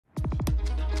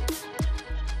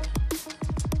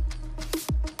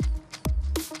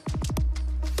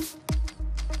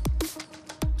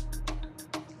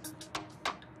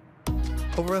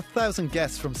Over 1,000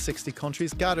 guests from 60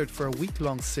 countries gathered for a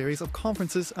week-long series of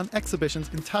conferences and exhibitions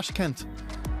in Tashkent.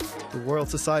 The World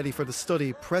Society for the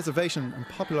Study, Preservation and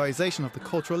Popularisation of the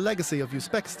Cultural Legacy of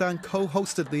Uzbekistan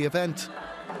co-hosted the event.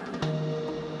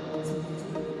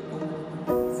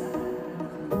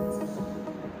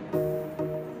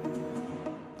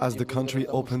 As the country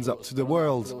opens up to the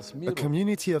world, a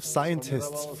community of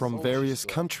scientists from various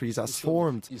countries has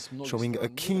formed, showing a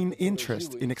keen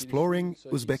interest in exploring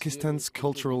Uzbekistan's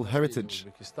cultural heritage.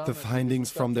 The findings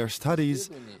from their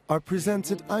studies are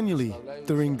presented annually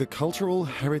during the Cultural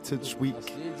Heritage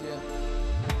Week.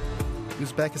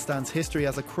 Uzbekistan's history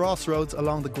as a crossroads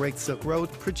along the Great Silk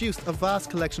Road produced a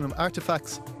vast collection of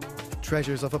artefacts.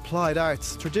 Treasures of applied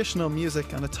arts, traditional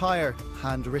music and attire,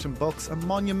 handwritten books and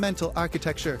monumental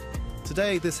architecture.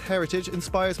 Today, this heritage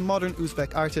inspires modern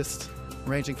Uzbek artists,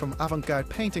 ranging from avant-garde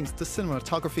paintings to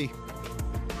cinematography.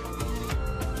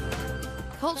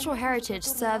 Cultural heritage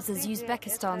serves as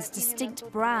Uzbekistan's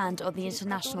distinct brand on the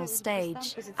international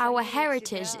stage. Our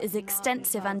heritage is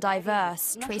extensive and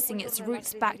diverse, tracing its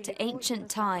roots back to ancient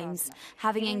times,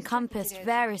 having encompassed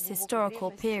various historical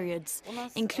periods,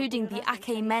 including the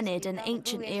Achaemenid and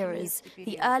ancient eras,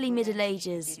 the early Middle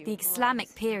Ages, the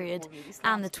Islamic period,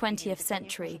 and the 20th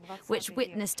century, which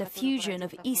witnessed a fusion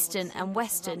of Eastern and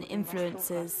Western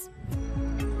influences.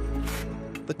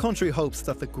 The country hopes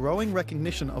that the growing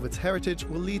recognition of its heritage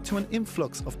will lead to an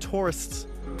influx of tourists.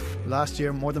 Last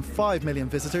year, more than 5 million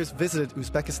visitors visited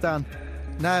Uzbekistan.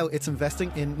 Now it's investing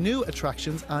in new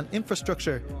attractions and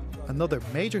infrastructure, another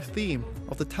major theme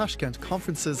of the Tashkent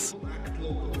conferences.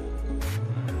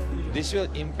 This will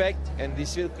impact and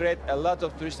this will create a lot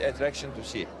of tourist attraction to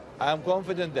see. I am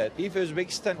confident that if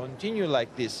Uzbekistan continue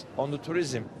like this on the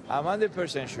tourism, I'm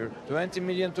 100% sure 20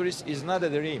 million tourists is not a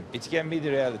dream, it can be the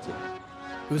reality.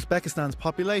 Uzbekistan's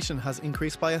population has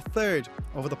increased by 1/3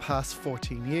 over the past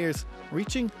 14 years,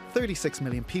 reaching 36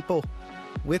 million people.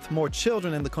 With more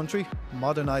children in the country,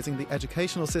 modernising the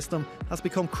educational system has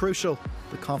become crucial.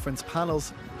 The conference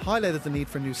panels highlighted the need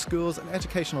for new schools and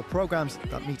educational programmes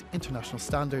that meet international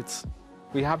standards.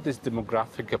 We have this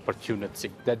demographic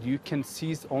opportunity that you can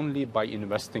seize only by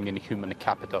investing in human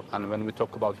capital. And when we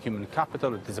talk about human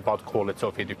capital, it is about quality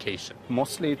of education.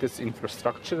 Mostly it is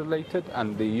infrastructure related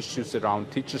and the issues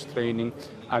around teachers training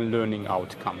and learning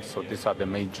outcomes. So these are the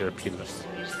major pillars.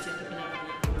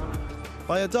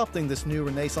 By adopting this new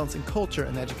renaissance in culture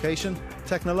and education,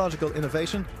 technological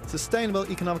innovation, sustainable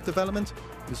economic development,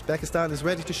 Uzbekistan is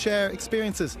ready to share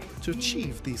experiences to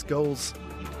achieve these goals.